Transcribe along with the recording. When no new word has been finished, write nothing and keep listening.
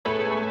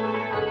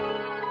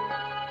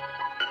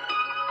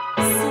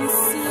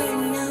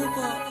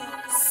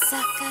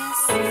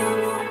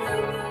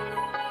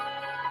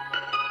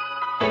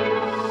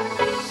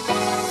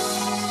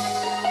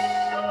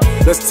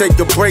Let's take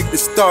a break to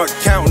start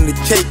counting the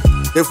cake.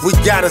 If we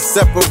gotta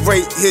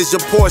separate, here's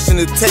your portion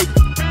to take.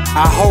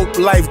 I hope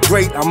life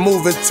great, I'm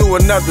moving to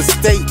another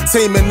state.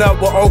 Teaming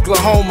up with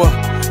Oklahoma,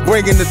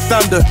 bringing the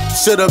thunder.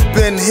 Should've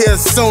been here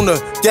sooner,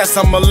 guess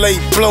I'm a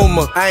late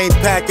bloomer. I ain't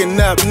packing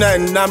up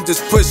nothing, I'm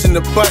just pushing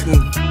the button.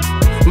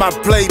 My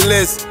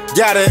playlist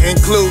gotta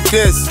include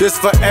this. This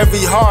for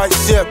every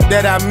hardship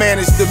that I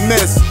managed to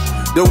miss.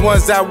 The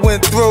ones I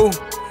went through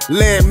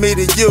led me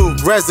to you.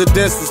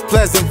 Residence was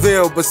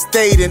Pleasantville, but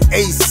stayed in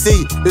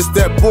AC. It's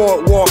that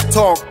boardwalk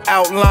talk,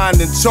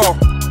 outlined in chalk.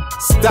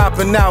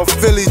 Stopping out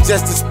Philly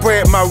just to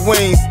spread my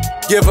wings.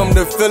 Give them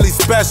the Philly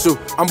special,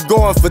 I'm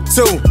going for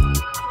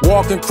 2.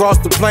 Walking across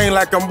the plain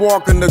like I'm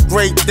walking the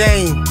Great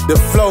Dane. The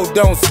flow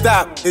don't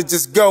stop, it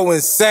just go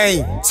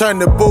insane. Turn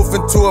the booth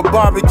into a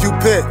barbecue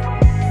pit.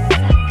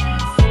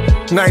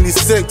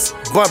 96,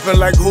 bumping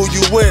like who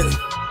you with.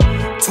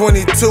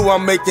 22,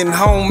 I'm making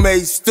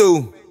homemade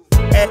stew.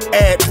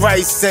 Add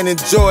rice and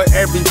enjoy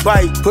every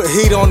bite. Put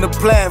heat on the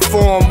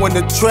platform when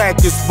the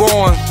track is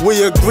born.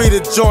 We agree to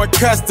joint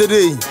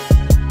custody.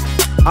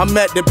 I'm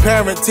at the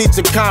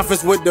parent-teacher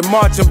conference with the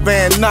marching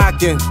band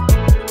knocking.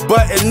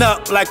 Button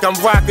up like I'm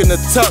rocking the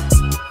tux.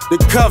 The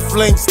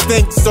cufflinks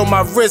stink, so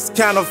my wrist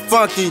kinda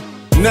funky.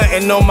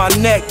 Nothing on my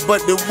neck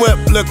but the whip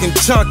looking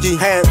chunky.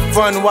 Had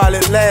fun while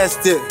it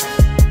lasted.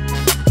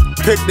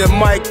 Picked the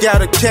mic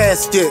out of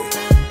casket.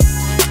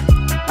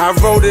 I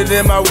wrote it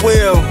in my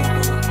will.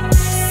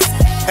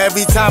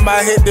 Every time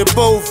I hit the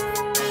booth,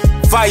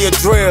 fire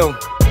drill.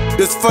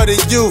 This for the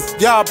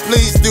youth, y'all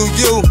please do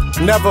you.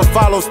 Never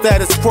follow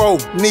status quo,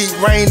 need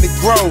rain to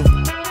grow.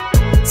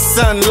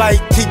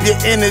 Sunlight, keep your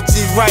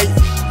energy right.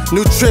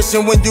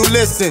 Nutrition when you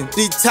listen,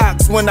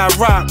 detox when I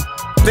rock.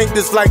 Think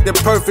this like the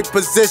perfect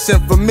position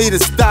for me to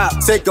stop.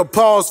 Take a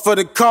pause for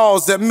the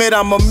cause, admit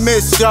I'ma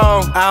miss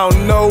y'all. I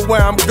don't know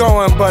where I'm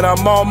going, but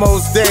I'm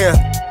almost there.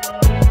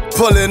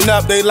 Pulling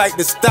up, they like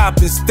to stop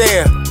and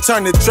stare.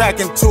 Turn the track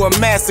into a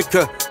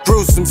massacre,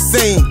 gruesome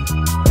scene.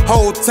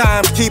 Whole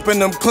time keeping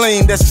them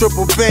clean, that's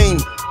triple beam.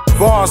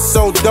 Bars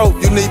so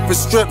dope, you need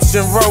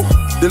prescription rope.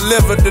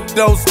 Delivered the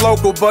dose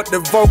local, but the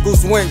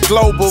vocals went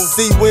global.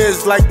 See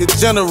Wiz like the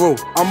general,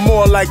 I'm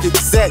more like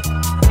exec.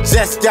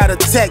 Just got a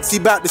text, he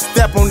bout to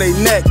step on they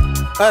neck.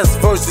 Us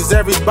versus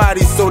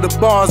everybody, so the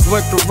bars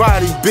went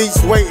karate.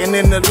 Beats waiting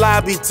in the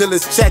lobby till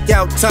it's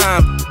checkout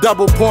time.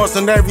 Double points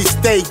on every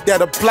state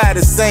that apply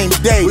the same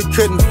day. We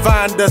couldn't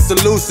find a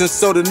solution,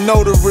 so the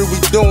notary we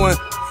doing.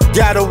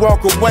 Gotta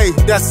walk away,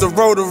 that's a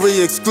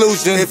rotary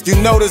exclusion. If you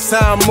notice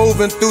how I'm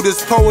moving through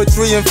this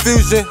poetry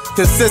infusion,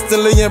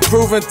 consistently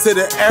improving till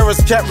the errors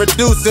kept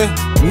reducing.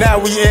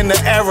 Now we in the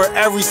era,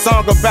 every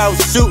song about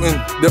shooting.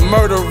 The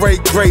murder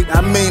rate great,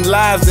 I mean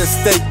lives at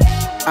stake.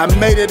 I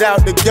made it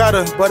out the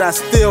gutter, but I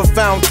still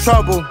found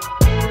trouble.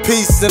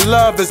 Peace and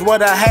love is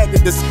what I had to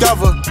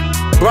discover.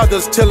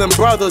 Brothers killing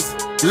brothers,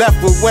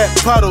 left with wet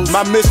puddles.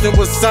 My mission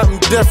was something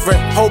different,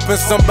 hoping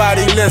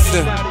somebody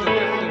listened.